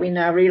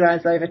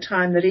realize over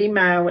time that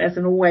email as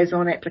an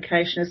always-on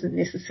application isn't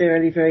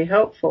necessarily very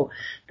helpful,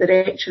 that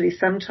actually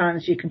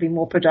sometimes you can be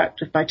more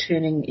productive by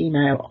turning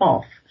email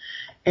off.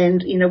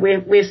 And,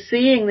 we're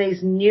seeing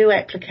these new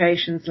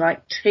applications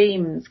like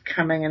Teams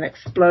coming and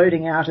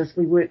exploding out as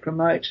we work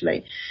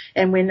remotely.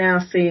 And we're now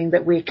seeing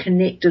that we're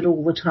connected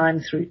all the time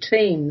through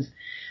Teams.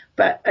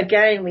 But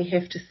again, we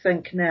have to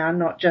think now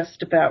not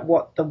just about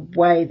what the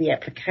way the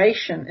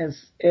application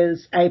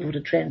is able to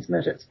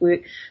transmit its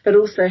work, but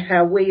also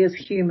how we as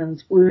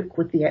humans work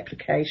with the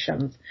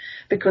applications,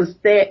 because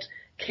that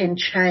can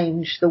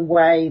change the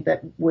way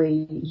that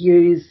we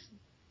use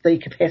the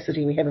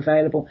capacity we have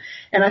available.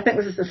 And I think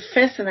this is a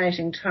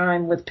fascinating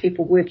time with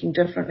people working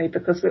differently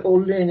because we're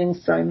all learning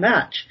so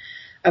much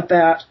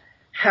about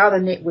how the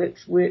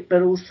networks work,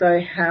 but also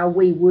how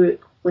we work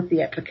with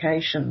the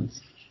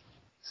applications.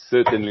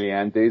 Certainly,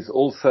 and there's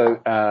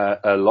also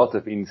a lot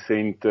of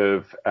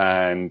incentive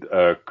and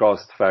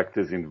cost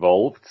factors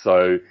involved.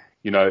 So,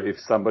 if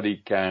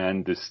somebody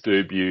can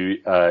disturb you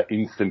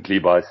instantly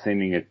by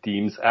sending a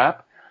Teams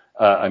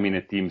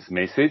a Teams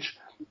message,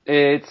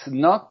 it's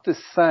not the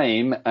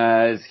same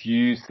as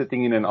you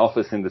sitting in an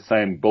office in the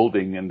same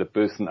building and the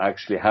person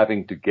actually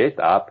having to get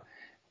up,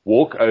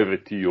 walk over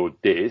to your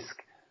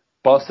desk,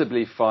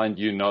 possibly find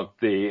you not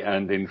there,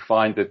 and then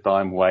find the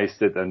time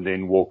wasted and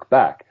then walk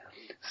back.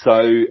 So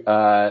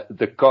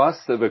the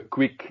cost of a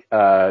quick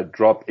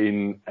drop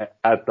in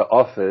at the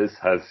office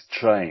has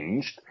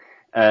changed,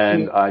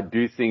 and I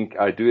do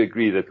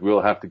agree that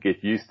we'll have to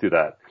get used to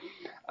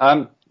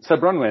that. So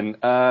Bronwyn,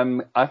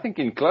 I think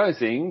in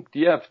closing, do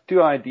you have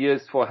two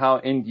ideas for how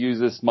end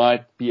users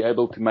might be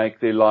able to make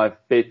their life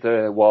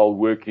better while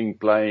working,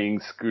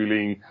 playing,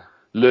 schooling,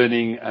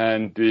 learning,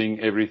 and doing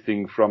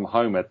everything from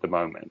home at the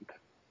moment?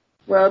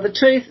 Well, the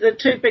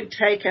two big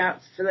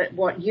takeouts for that,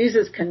 what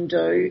users can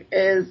do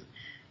is,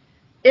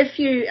 if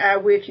you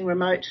are working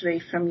remotely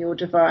from your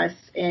device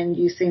and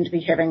you seem to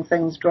be having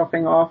things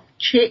dropping off,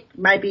 check,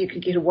 maybe you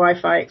could get a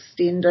Wi-Fi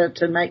extender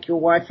to make your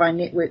Wi-Fi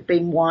network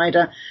beam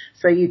wider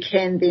so you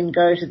can then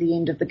go to the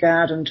end of the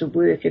garden to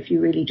work if you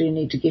really do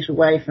need to get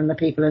away from the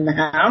people in the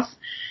house.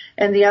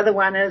 And the other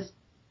one is,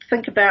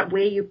 think about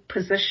where you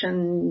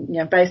position,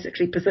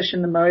 basically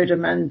position the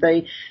modem and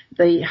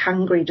the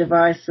hungry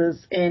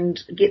devices and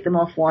get them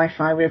off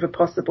Wi-Fi wherever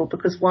possible,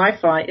 because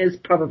Wi-Fi is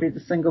probably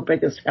the single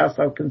biggest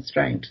household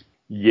constraint.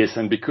 Yes,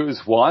 and because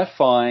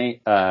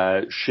Wi-Fi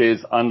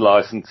shares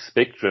unlicensed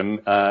spectrum,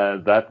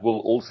 that will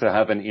also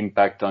have an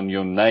impact on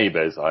your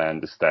neighbors, I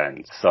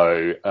understand.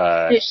 So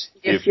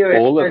if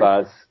all of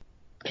us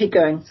keep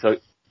going.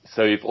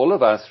 So if all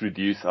of us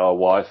reduce our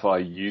Wi-Fi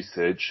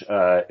usage,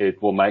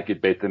 it will make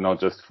it better not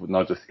just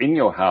in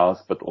your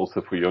house, but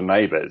also for your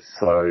neighbors.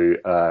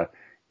 So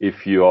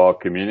if you are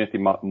community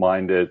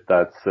minded,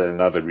 that's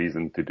another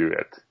reason to do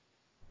it.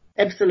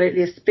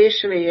 Absolutely,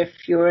 especially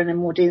if you're in a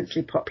more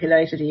densely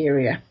populated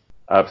area.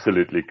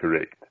 Absolutely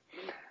correct.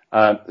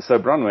 So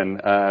Bronwyn,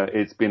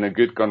 it's been a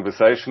good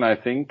conversation, I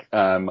think.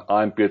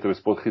 I'm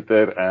Petrus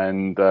Potgieter,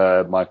 and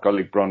my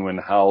colleague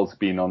Bronwyn Howell's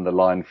been on the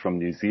line from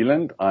New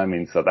Zealand. I'm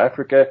in South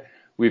Africa.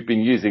 We've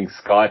been using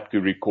Skype to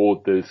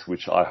record this,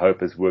 which I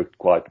hope has worked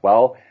quite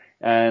well.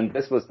 And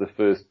this was the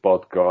first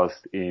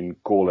podcast in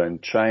Call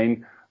and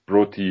Chain,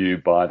 brought to you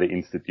by the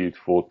Institute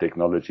for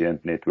Technology and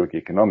Network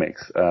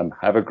Economics.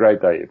 Have a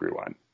great day, everyone.